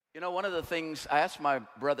You know, one of the things I asked my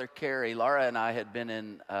brother Kerry, Laura and I had been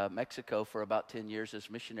in Mexico for about 10 years as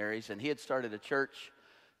missionaries, and he had started a church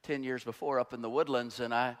 10 years before up in the Woodlands.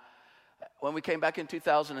 And when we came back in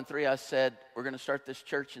 2003, I said, we're going to start this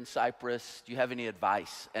church in Cyprus. Do you have any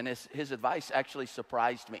advice? And his advice actually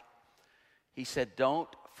surprised me. He said, don't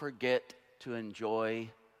forget to enjoy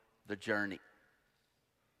the journey.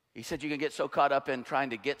 He said, you can get so caught up in trying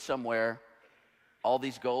to get somewhere, all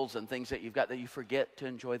these goals and things that you've got, that you forget to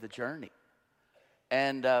enjoy the journey.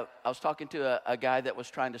 And I was talking to a guy that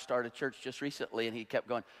was trying to start a church just recently, and he kept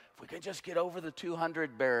going, if we could just get over the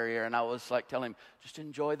 200 barrier. And I was like telling him, just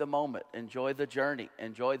enjoy the moment, enjoy the journey,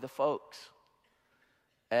 enjoy the folks.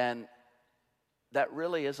 And that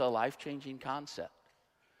really is a life-changing concept.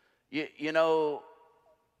 You know,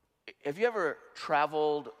 have you ever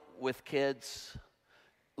traveled with kids,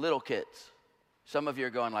 little kids? Some of you are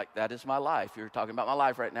going like, that is my life. You're talking about my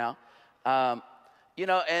life right now. You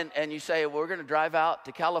know, and you say, well, we're going to drive out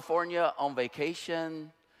to California on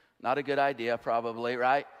vacation. Not a good idea, probably,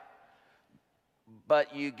 right?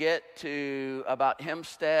 But you get to about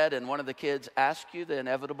Hempstead, and one of the kids asks you the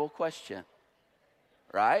inevitable question,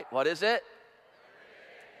 right? What is it?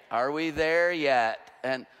 Are we there yet?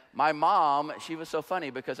 And my mom, she was so funny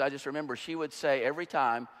because I just remember she would say every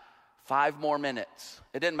time, 5 more minutes.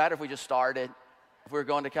 It didn't matter if we just started. If we were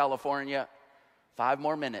going to California, 5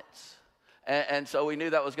 more minutes. And so we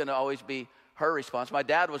knew that was going to always be her response. My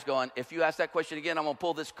dad was going, if you ask that question again, I'm going to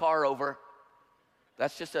pull this car over.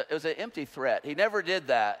 That's just it was an empty threat. He never did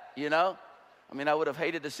that, you know? I mean, I would have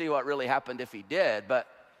hated to see what really happened if he did.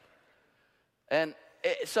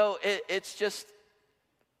 It's just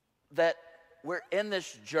that we're in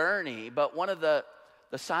this journey, but one of the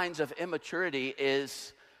signs of immaturity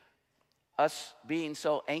is us being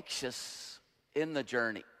so anxious in the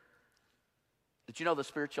journey. Did you know the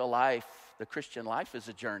spiritual life, the Christian life is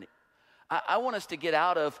a journey? I want us to get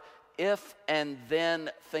out of if and then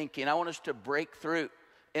thinking. I want us to break through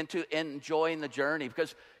into enjoying the journey,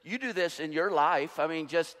 because you do this in your life. I mean,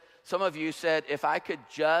 just some of you said, if I could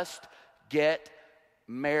just get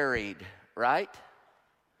married, right?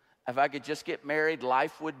 If I could just get married,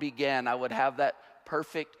 life would begin. I would have that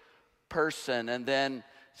perfect person. And then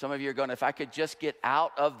some of you are going, if I could just get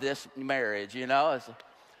out of this marriage, you know.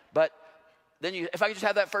 But then if I could just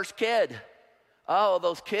have that first kid, oh,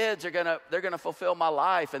 those kids they're gonna fulfill my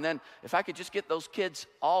life. And then if I could just get those kids,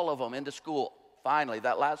 all of them, into school, finally,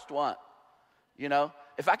 that last one, you know.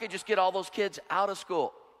 If I could just get all those kids out of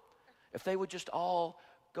school, if they would just all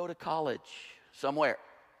go to college somewhere,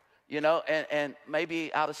 you know, and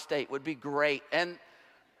maybe out of state would be great. And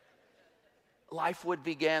life would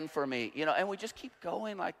begin for me, you know, and we just keep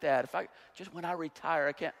going like that. When I retire,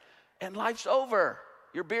 I can't, and life's over.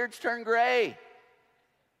 Your beard's turned gray.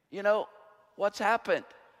 You know, what's happened?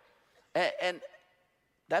 And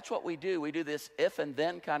that's what we do. We do this if and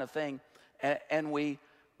then kind of thing, and we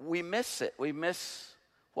miss it. We miss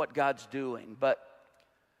what God's doing, but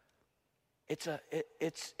it's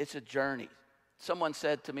a journey. Someone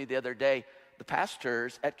said to me the other day, the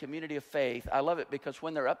pastors at Community of Faith, I love it because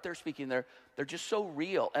when they're up there speaking, they're just so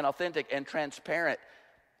real and authentic and transparent.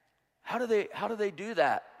 How do they do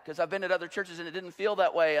that? Because I've been at other churches and it didn't feel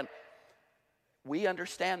that way. And we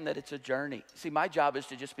understand that it's a journey. See, my job is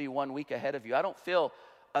to just be 1 week ahead of you. I don't feel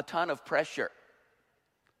a ton of pressure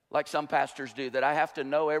like some pastors do, that I have to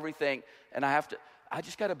know everything and I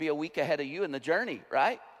just got to be a week ahead of you in the journey,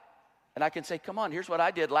 right? And I can say, come on, here's what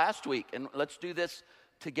I did last week, and let's do this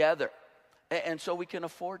together. And so we can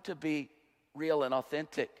afford to be real and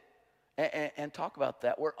authentic and talk about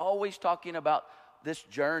that. We're always talking about this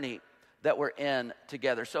journey that we're in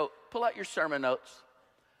together. So pull out your sermon notes.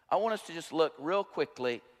 I want us to just look real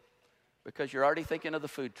quickly, because you're already thinking of the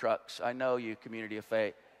food trucks. I know you, Community of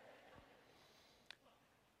Faith.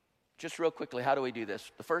 Just real quickly, how do we do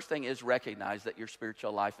this? The first thing is recognize that your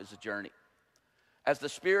spiritual life is a journey. As the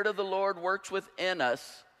Spirit of the Lord works within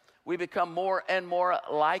us, we become more and more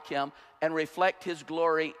like Him and reflect His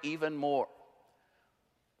glory even more.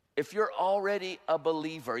 If you're already a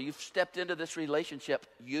believer, you've stepped into this relationship,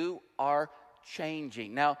 you are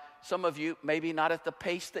changing. Now, some of you, maybe not at the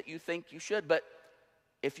pace that you think you should, but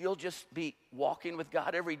if you'll just be walking with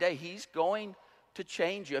God every day, He's going to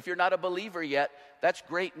change you. If you're not a believer yet, that's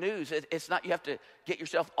great news. It's not you have to get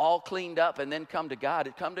yourself all cleaned up and then come to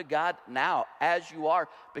God. Come to God now as you are,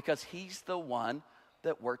 because He's the one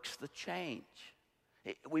that works the change.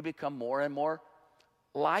 We become more and more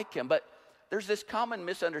like Him. But there's this common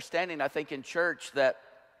misunderstanding, I think, in church that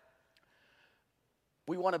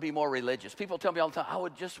we want to be more religious. People tell me all the time, I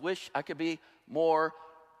would just wish I could be more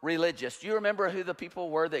religious. Do you remember who the people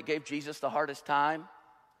were that gave Jesus the hardest time?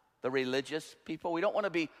 the religious people. We don't want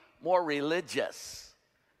to be more religious.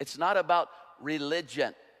 It's not about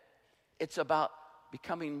religion. It's about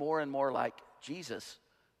becoming more and more like Jesus,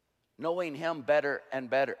 knowing him better and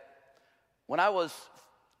better. When I was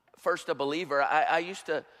first a believer, I used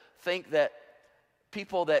to think that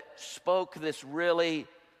people that spoke this really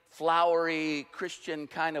flowery Christian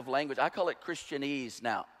kind of language, I call it Christianese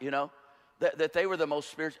now, that they were the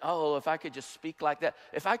most spiritual. Oh, if I could just speak like that.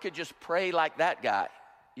 If I could just pray like that guy,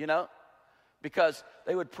 because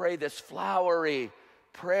they would pray this flowery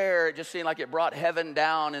prayer. It just seemed like it brought heaven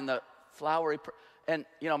down in the flowery prayer. And,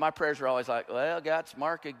 my prayers were always like, well, God's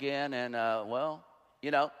Mark again, and,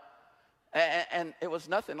 and it was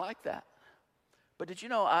nothing like that. But did you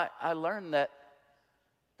know, I learned that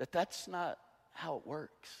that's not how it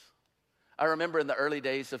works. I remember in the early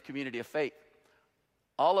days of Community of Faith,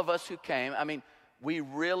 all of us who came, we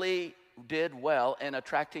really did well in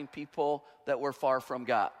attracting people that were far from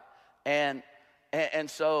God. And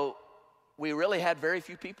so we really had very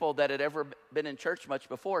few people that had ever been in church much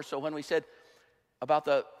before. So when we said about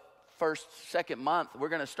the second month, we're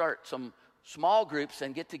going to start some small groups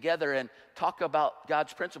and get together and talk about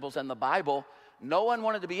God's principles and the Bible, no one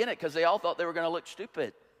wanted to be in it because they all thought they were going to look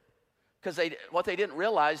stupid. Because what they didn't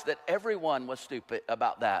realize that everyone was stupid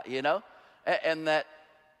about that, and that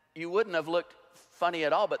you wouldn't have looked funny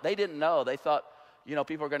at all, but they didn't know. They thought,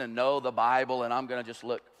 people are going to know the Bible and I'm going to just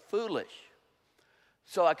look foolish.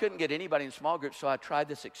 So I couldn't get anybody in small groups, so I tried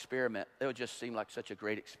this experiment. It would just seem like such a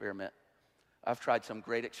great experiment. I've tried some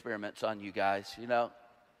great experiments on you guys,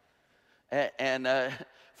 And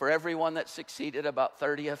for everyone that succeeded, about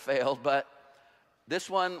 30 have failed, but this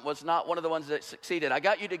one was not one of the ones that succeeded. I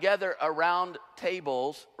got you together around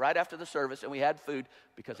tables right after the service, and we had food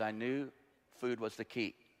because I knew food was the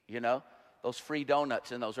key, Those free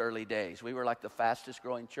donuts in those early days. We were like the fastest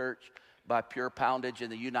growing church by pure poundage in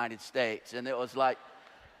the United States, and it was like,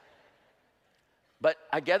 but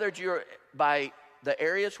I gathered you by the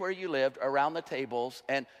areas where you lived around the tables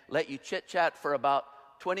and let you chit-chat for about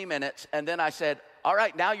 20 minutes, and then I said, all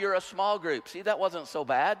right, now you're a small group. See, that wasn't so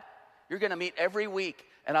bad. You're going to meet every week,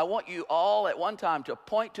 and I want you all at one time to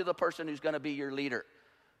point to the person who's going to be your leader.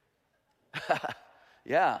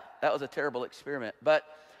 Yeah, that was a terrible experiment, but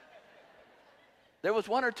there was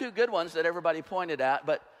one or two good ones that everybody pointed at,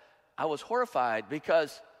 but I was horrified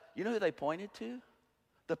because you know who they pointed to?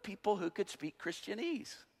 The people who could speak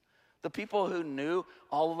Christianese. The people who knew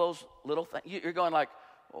all of those little things. You're going like,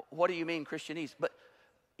 what do you mean Christianese? But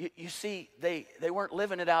you see, they weren't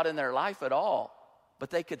living it out in their life at all, but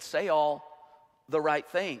they could say all the right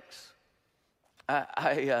things.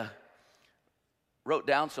 I wrote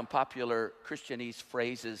down some popular Christianese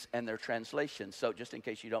phrases and their translations. So just in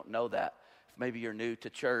case you don't know that, if maybe you're new to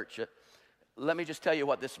church, let me just tell you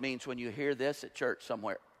what this means when you hear this at church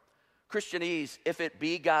somewhere. Christianese, if it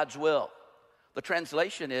be God's will. The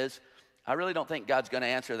translation is, I really don't think God's going to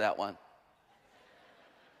answer that one.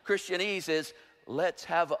 Christianese is, let's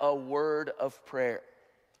have a word of prayer.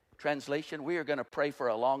 Translation, we are going to pray for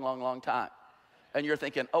a long, long, long time. And you're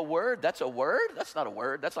thinking, a word? That's a word? That's not a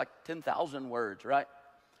word. That's like 10,000 words, right?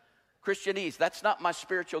 Christianese, that's not my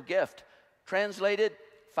spiritual gift. Translated,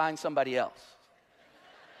 find somebody else.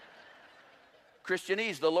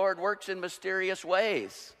 Christianese, the Lord works in mysterious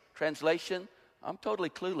ways. Translation, I'm totally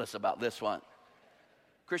clueless about this one.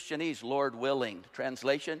 Christianese, Lord willing.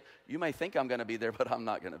 Translation, you may think I'm going to be there, but I'm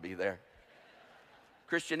not going to be there.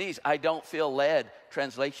 Christianese, I don't feel led.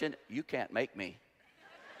 Translation, you can't make me.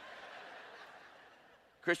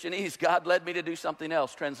 Christianese, God led me to do something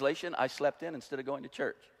else. Translation, I slept in instead of going to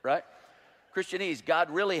church, right? Christianese,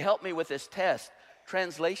 God really helped me with this test.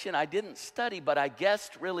 Translation, I didn't study, but I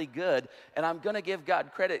guessed really good, and I'm going to give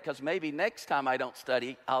God credit because maybe next time I don't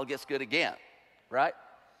study, I'll guess good again, right?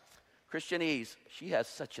 Christianese, she has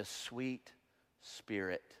such a sweet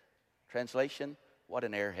spirit. Translation, what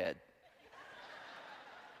an airhead.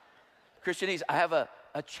 Christianese, I have a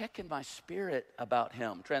check in my spirit about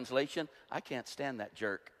him. Translation, I can't stand that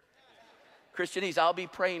jerk. Christianese, I'll be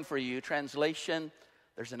praying for you. Translation,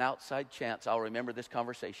 there's an outside chance I'll remember this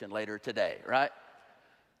conversation later today, right?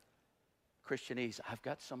 Christianese, I've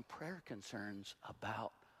got some prayer concerns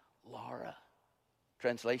about Laura.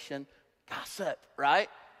 Translation, gossip, right?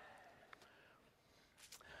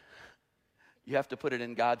 You have to put it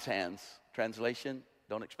in God's hands. Translation,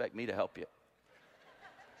 don't expect me to help you.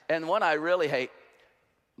 And one I really hate,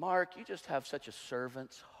 Mark, you just have such a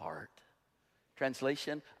servant's heart.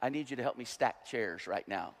 Translation, I need you to help me stack chairs right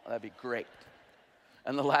now. That'd be great.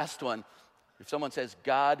 And the last one, if someone says,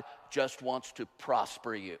 God just wants to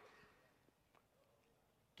prosper you,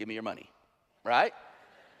 give me your money, right?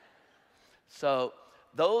 So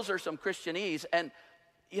those are some Christianese. And,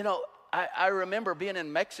 I remember being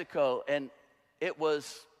in Mexico, and it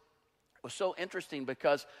was so interesting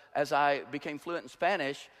because as I became fluent in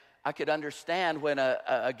Spanish, I could understand when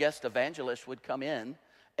a guest evangelist would come in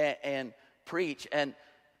and preach. And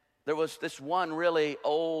there was this one really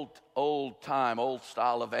old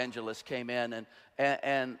style evangelist came in,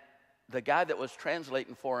 and the guy that was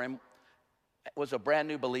translating for him was a brand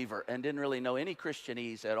new believer and didn't really know any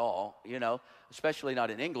Christianese at all, especially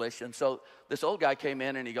not in English. And so this old guy came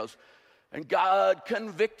in and he goes, "And God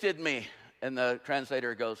convicted me." And the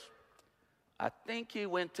translator goes, "I think he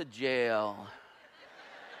went to jail."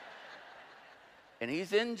 And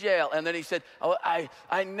he's in jail. And then he said, "Oh,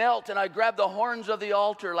 I knelt and I grabbed the horns of the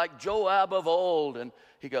altar like Joab of old." And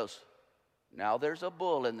he goes, "Now there's a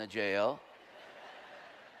bull in the jail."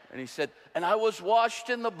 And he said, "And I was washed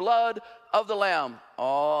in the blood of the Lamb."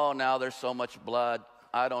 "Oh, now there's so much blood.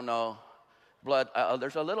 I don't know. Blood,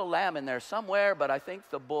 there's a little lamb in there somewhere, but I think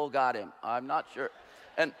the bull got him. I'm not sure."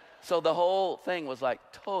 And so the whole thing was like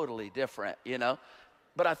totally different,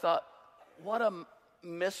 But I thought, what a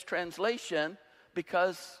mistranslation,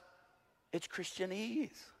 because it's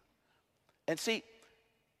Christianese. And see,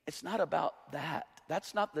 it's not about that.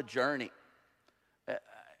 That's not the journey.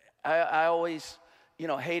 I always,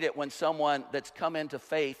 hate it when someone that's come into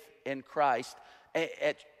faith in Christ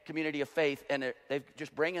at Community of Faith, and they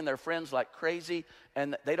just bring in their friends like crazy,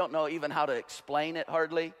 and they don't know even how to explain it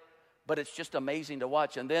hardly, but it's just amazing to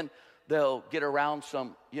watch. And then they'll get around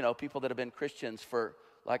some, people that have been Christians for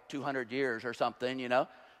like 200 years or something,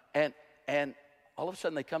 and all of a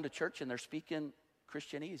sudden they come to church and they're speaking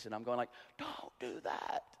Christianese, and I'm going like, don't do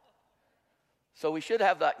that. So we should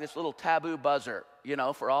have like this little taboo buzzer,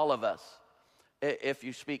 for all of us, if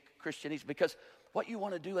you speak Christianese, because what you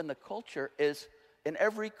want to do in the culture is, in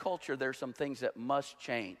every culture, there's some things that must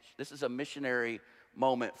change. This is a missionary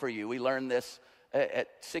moment for you. We learned this at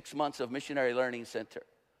 6 months of Missionary Learning Center.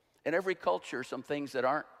 In every culture, some things that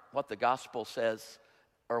aren't what the gospel says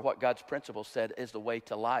or what God's principle said is the way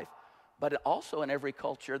to life. But also in every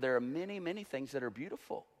culture, there are many, many things that are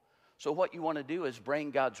beautiful. So what you want to do is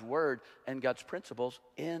bring God's word and God's principles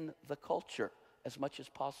in the culture as much as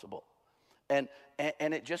possible. And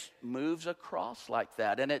it just moves across like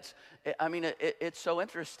that. And it's so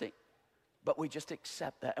interesting. But we just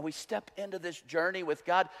accept that. And we step into this journey with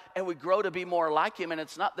God, and we grow to be more like him. And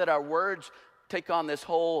it's not that our words take on this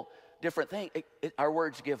whole different thing. Our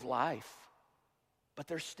words give life. But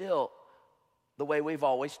they're still the way we've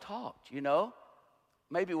always talked,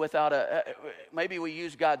 Maybe without maybe we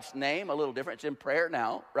use God's name a little different. It's in prayer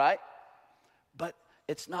now, right? But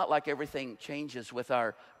it's not like everything changes with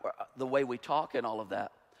the way we talk and all of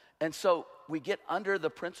that. And so we get under the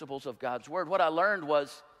principles of God's word. What I learned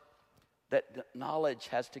was that knowledge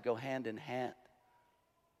has to go hand in hand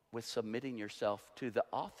with submitting yourself to the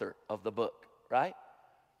author of the book, right?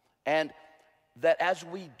 And that as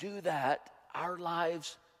we do that, our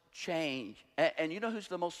lives change. And you know who's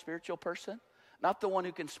the most spiritual person? Not the one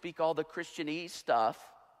who can speak all the Christianese stuff,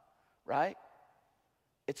 right?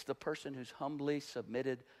 It's the person who's humbly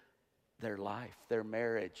submitted their life, their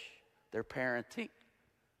marriage, their parenting,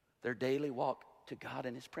 their daily walk to God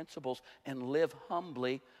and his principles, and live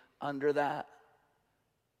humbly under that.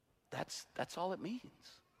 That's all it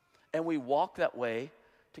means. And we walk that way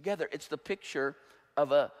together. It's the picture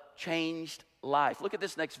of a changed life. Look at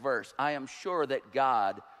this next verse. "I am sure that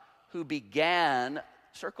God, who began,"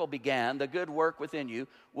 circle began, "the good work within you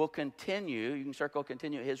will continue," you can circle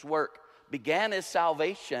continue, "his work." Began is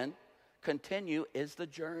salvation, continue is the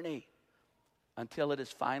journey until it is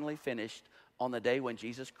finally finished on the day when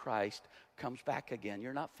Jesus Christ comes back again.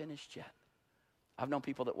 You're not finished yet. I've known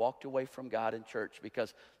people that walked away from God in church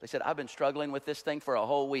because they said, "I've been struggling with this thing for a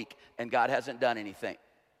whole week and God hasn't done anything."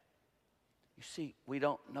 You see, we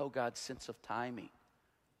don't know God's sense of timing.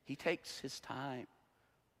 He takes his time.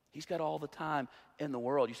 He's got all the time in the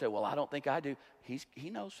world. You say, "Well, I don't think I do." He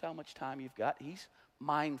knows how much time you've got. He's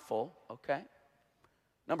mindful, okay?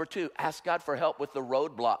 Number 2, ask God for help with the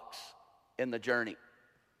roadblocks in the journey.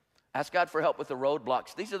 Ask God for help with the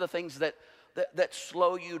roadblocks. These are the things that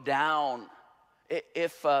slow you down.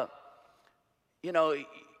 If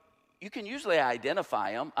you can usually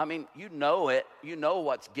identify them. You know it. You know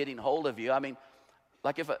what's getting hold of you.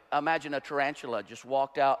 Like imagine a tarantula just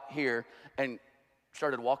walked out here and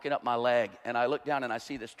started walking up my leg, and I look down and I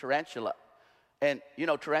see this tarantula. And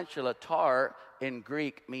tarantula, tar in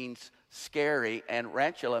Greek means scary, and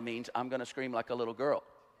rantula means I'm going to scream like a little girl.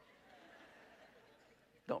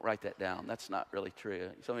 Don't write that down. That's not really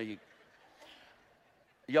true. Some of you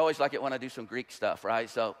always like it when I do some Greek stuff, right?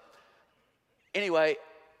 So anyway,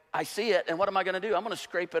 I see it, and what am I going to do? I'm going to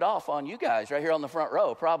scrape it off on you guys right here on the front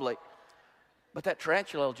row, probably. But that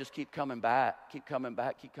tarantula will just keep coming back, keep coming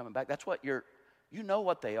back, keep coming back. That's what you know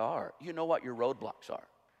what they are. You know what your roadblocks are.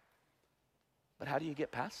 But how do you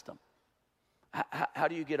get past them? How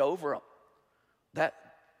do you get over them?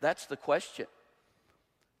 That's the question.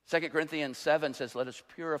 2 Corinthians 7 says, let us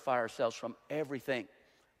purify ourselves from everything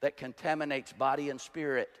that contaminates body and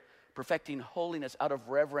spirit, perfecting holiness out of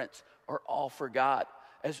reverence or all for God.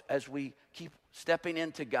 As we keep stepping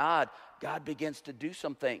into God, God begins to do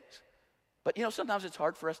some things. But sometimes it's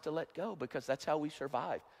hard for us to let go because that's how we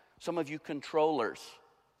survive. Some of you controllers,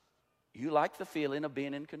 you like the feeling of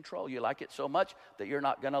being in control. You like it so much that you're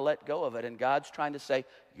not going to let go of it. And God's trying to say,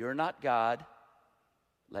 you're not God,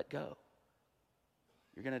 let go.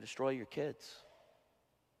 You're going to destroy your kids,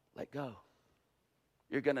 let go.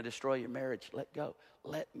 You're going to destroy your marriage, let go.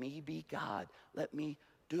 Let me be God, let me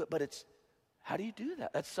do it. But how do you do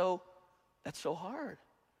that? That's so hard.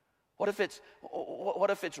 What if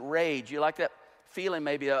it's rage? You like that feeling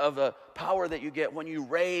maybe of the power that you get when you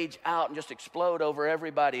rage out and just explode over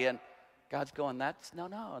everybody, and God's going, that's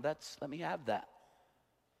let me have that.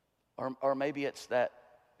 Or maybe it's that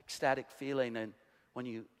ecstatic feeling and when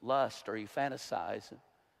you lust or you fantasize, and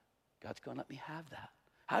God's going, let me have that.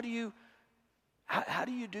 How do you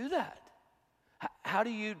do that? How do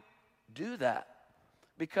you do that?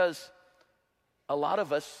 Because a lot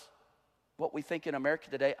of us, what we think in America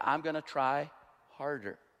today, I'm going to try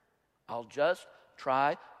harder. I'll just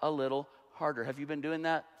try a little harder. Have you been doing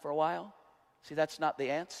that for a while? See, that's not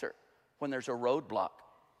the answer when there's a roadblock.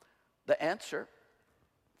 The answer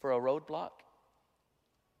for a roadblock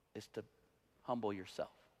is to humble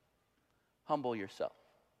yourself. Humble yourself.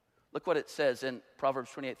 Look what it says in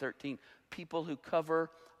Proverbs 28:13. People who cover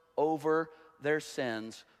over their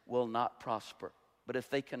sins will not prosper. But if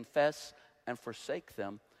they confess and forsake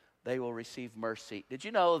them, they will receive mercy. Did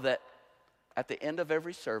you know that at the end of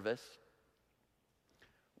every service,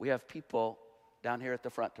 we have people down here at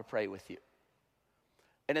the front to pray with you?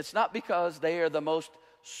 And it's not because they are the most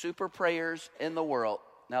super prayers in the world.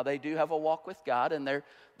 Now, they do have a walk with God, and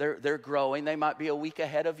they're growing. They might be a week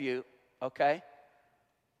ahead of you, okay?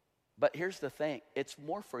 But here's the thing. It's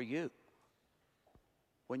more for you.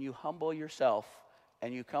 When you humble yourself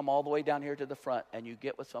and you come all the way down here to the front and you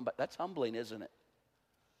get with somebody, that's humbling, isn't it?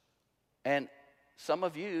 And some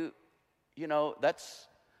of you, that's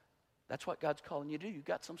what God's calling you to do. You've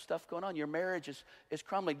got some stuff going on. Your marriage is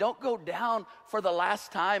crumbling. Don't go down for the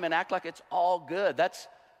last time and act like it's all good.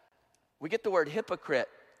 We get the word hypocrite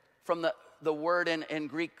from the word in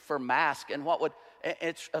Greek for mask. And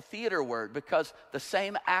it's a theater word because the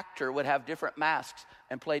same actor would have different masks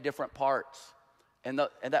and play different parts. And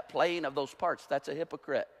that playing of those parts, that's a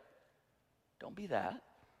hypocrite. Don't be that.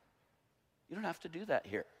 You don't have to do that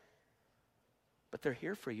here. But they're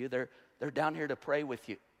here for you. They're down here to pray with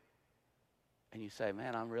you. And you say,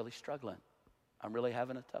 man, I'm really struggling. I'm really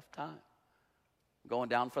having a tough time. I'm going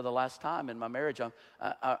down for the last time in my marriage.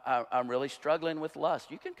 I'm really struggling with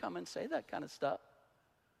lust. You can come and say that kind of stuff.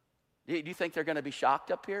 Do you think they're going to be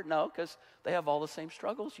shocked up here? No, because they have all the same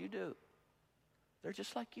struggles you do. They're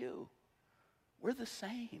just like you. We're the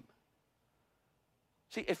same.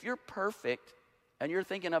 See, if you're perfect and you're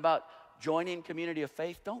thinking about joining Community of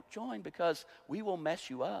Faith, don't join because we will mess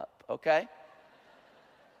you up, okay?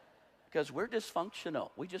 Because we're dysfunctional.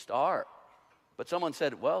 We just are. But someone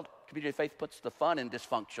said, well, Community of Faith puts the fun in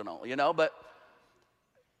dysfunctional, but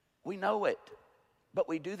we know it. But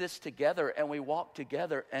we do this together and we walk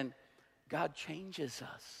together and God changes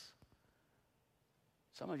us.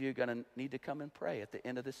 Some of you are going to need to come and pray at the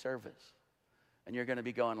end of the service. And you're going to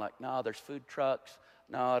be going like, no, there's food trucks.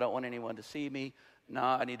 No, I don't want anyone to see me. No,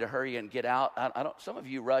 I need to hurry and get out. Some of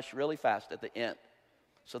you rush really fast at the end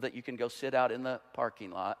so that you can go sit out in the parking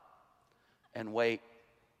lot and wait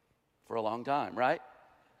for a long time, right?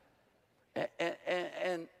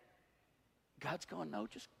 And God's going, no,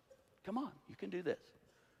 just come on, you can do this.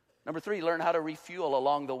 Number 3, learn how to refuel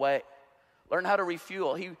along the way. Learn how to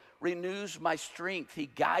refuel. He renews my strength. He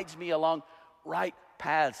guides me along right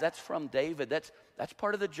paths. That's from David. That's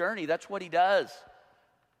part of the journey. That's what he does.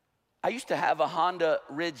 I used to have a Honda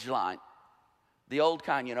Ridgeline, the old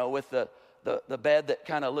kind, with the bed that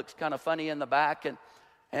kind of looks kind of funny in the back. And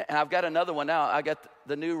I've got another one now. I got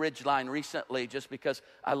the new Ridgeline recently just because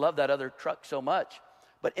I love that other truck so much.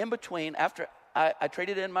 But in between, after I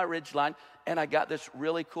traded in my Ridgeline, and I got this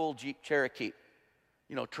really cool Jeep Cherokee,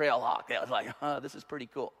 Trailhawk. I was like, this is pretty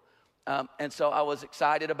cool. And so I was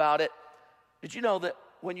excited about it. Did you know that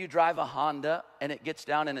when you drive a Honda and it gets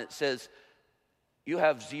down and it says, you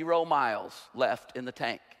have 0 miles left in the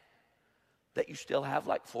tank, that you still have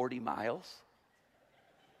like 40 miles.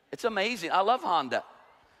 It's amazing. I love Honda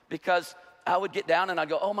because I would get down and I'd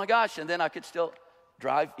go, oh my gosh, and then I could still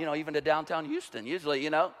drive, even to downtown Houston usually,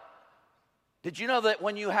 Did you know that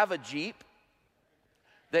when you have a Jeep,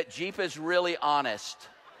 that Jeep is really honest?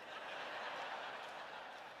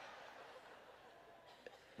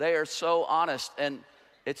 They are so honest, and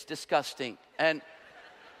it's disgusting. And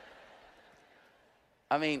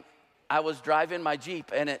I mean, I was driving my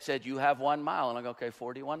Jeep, and it said, you have 1 mile. And I go, okay,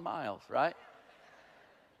 41 miles, right?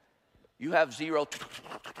 You have 0.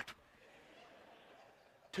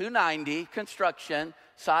 290, construction,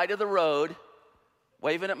 side of the road,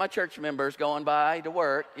 waving at my church members going by to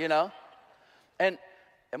work, And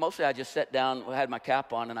mostly I just sat down, had my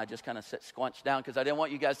cap on, and I just kind of squunched down because I didn't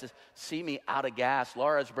want you guys to see me out of gas.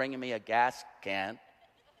 Laura's bringing me a gas can,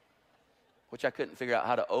 which I couldn't figure out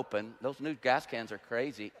how to open. Those new gas cans are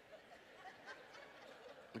crazy.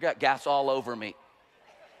 I got gas all over me.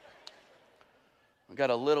 I got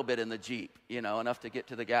a little bit in the Jeep, enough to get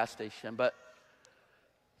to the gas station. But,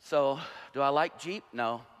 so, do I like Jeep?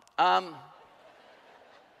 No.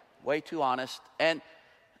 Way too honest. And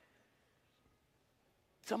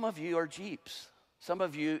some of you are Jeeps. Some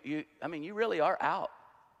of you really are out.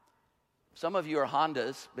 Some of you are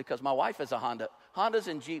Hondas because my wife is a Honda. Hondas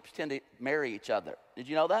and Jeeps tend to marry each other. Did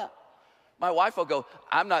you know that? My wife will go,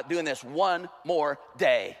 I'm not doing this one more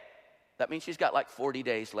day. That means she's got like 40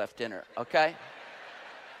 days left in her, okay?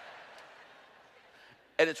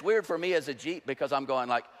 And it's weird for me as a Jeep because I'm going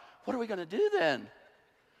like, what are we going to do then?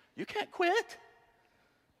 You can't quit.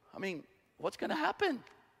 I mean, what's going to happen?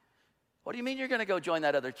 What do you mean you're going to go join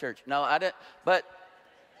that other church? No, I didn't. But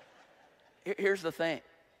here's the thing.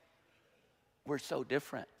 We're so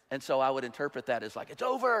different. And so I would interpret that as like, it's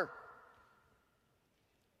over.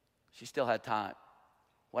 She still had time.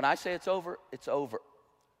 When I say it's over, it's over.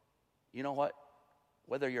 You know what?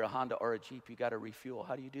 Whether you're a Honda or a Jeep, you got to refuel.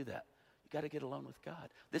 How do you do that? You got to get alone with God.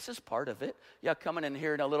 This is part of it. Yeah, coming and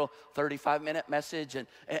hearing a little 35-minute message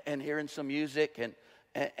and hearing some music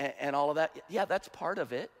and all of that. Yeah, that's part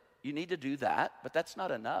of it. You need to do that, but that's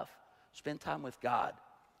not enough. Spend time with God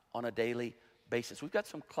on a daily basis. We've got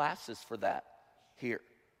some classes for that here.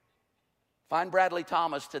 Find Bradley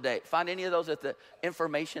Thomas today. Find any of those at the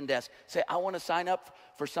information desk. Say, I want to sign up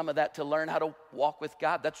for some of that to learn how to walk with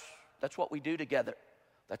God. That's what we do together.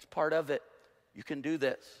 That's part of it. You can do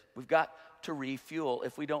this. We've got to refuel.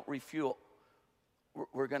 If we don't refuel,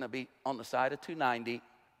 we're going to be on the side of 290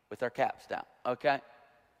 with our caps down, okay?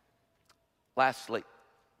 Lastly,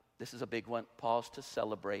 this is a big one. Pause to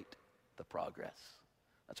celebrate the progress.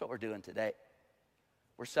 That's what we're doing today.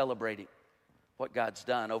 We're celebrating what God's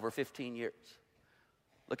done over 15 years.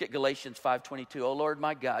 Look at Galatians 5:22. Oh Lord,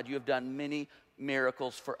 my God, you have done many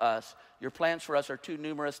miracles for us. Your plans for us are too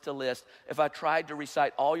numerous to list. If I tried to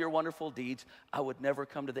recite all your wonderful deeds, I would never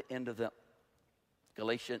come to the end of them.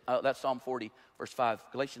 That's Psalm 40, verse 5.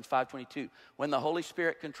 Galatians 5:22. When the Holy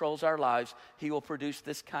Spirit controls our lives, he will produce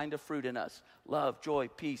this kind of fruit in us: love, joy,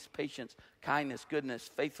 peace, patience, kindness, goodness,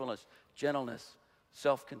 faithfulness, gentleness,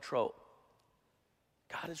 self-control.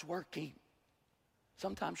 God is working.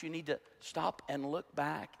 Sometimes you need to stop and look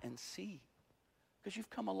back and see, because you've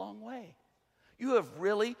come a long way. You have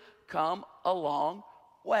really come a long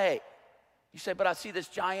way. You say, but I see this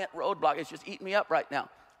giant roadblock. It's just eating me up right now.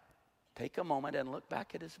 Take a moment and look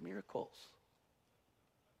back at his miracles.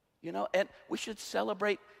 And we should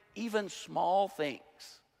celebrate even small things.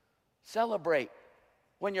 Celebrate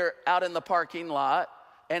when you're out in the parking lot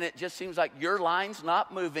and it just seems like your line's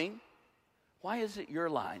not moving. Why is it your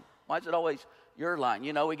line? Why is it always your line?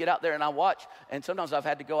 We get out there and I watch, and sometimes I've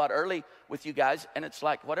had to go out early with you guys, and it's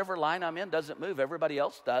like whatever line I'm in doesn't move. Everybody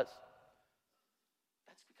else does.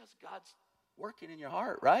 That's because God's working in your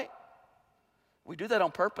heart, right? We do that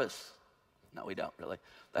on purpose. No, we don't really.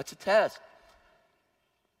 That's a test.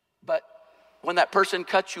 But when that person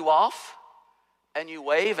cuts you off and you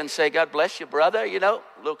wave and say, God bless you, brother, little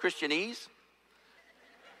Christianese.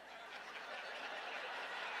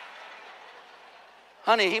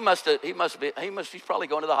 Honey, he's probably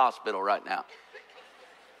going to the hospital right now.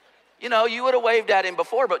 You would have waved at him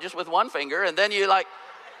before, but just with one finger, and then you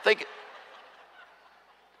think,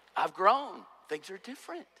 I've grown. Things are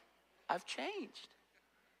different. I've changed.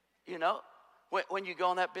 When you go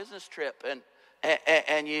on that business trip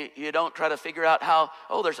and you don't try to figure out how,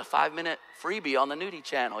 there's a 5-minute freebie on the Nudie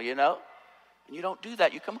channel, and you don't do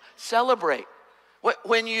that. You come celebrate.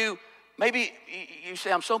 When maybe you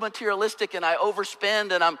say, I'm so materialistic and I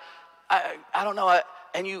overspend and I don't know,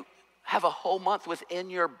 and you have a whole month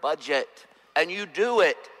within your budget and you do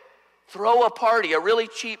it. Throw a party, a really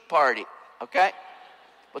cheap party, okay?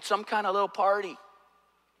 but some kind of little party.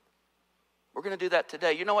 We're going to do that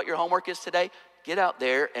today. You know what your homework is today? Get out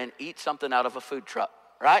there and eat something out of a food truck,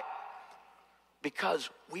 right? Because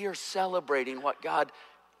we are celebrating what God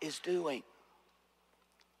is doing.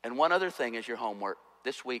 And one other thing is your homework.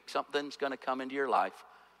 This week, something's going to come into your life,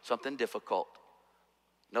 something difficult.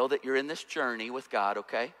 Know that you're in this journey with God,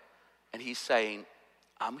 okay? And he's saying,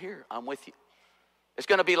 I'm here, I'm with you. It's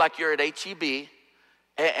going to be like you're at H-E-B,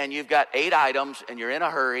 and you've got 8 items, and you're in a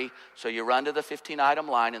hurry, so you run to the 15-item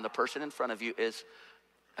line, and the person in front of you is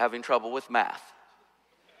having trouble with math.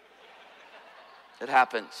 It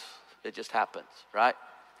happens. It just happens, right?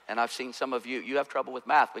 And I've seen some of you have trouble with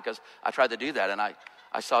math because I tried to do that, and I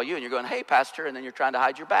saw you, and you're going, hey, pastor, and then you're trying to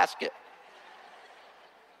hide your basket.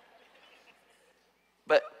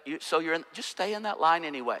 But just stay in that line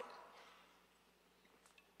anyway.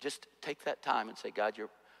 Just take that time and say, God, you're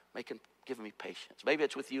giving me patience. Maybe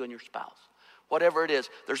it's with you and your spouse. Whatever it is,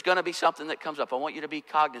 there's going to be something that comes up. I want you to be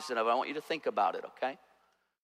cognizant of it. I want you to think about it, okay?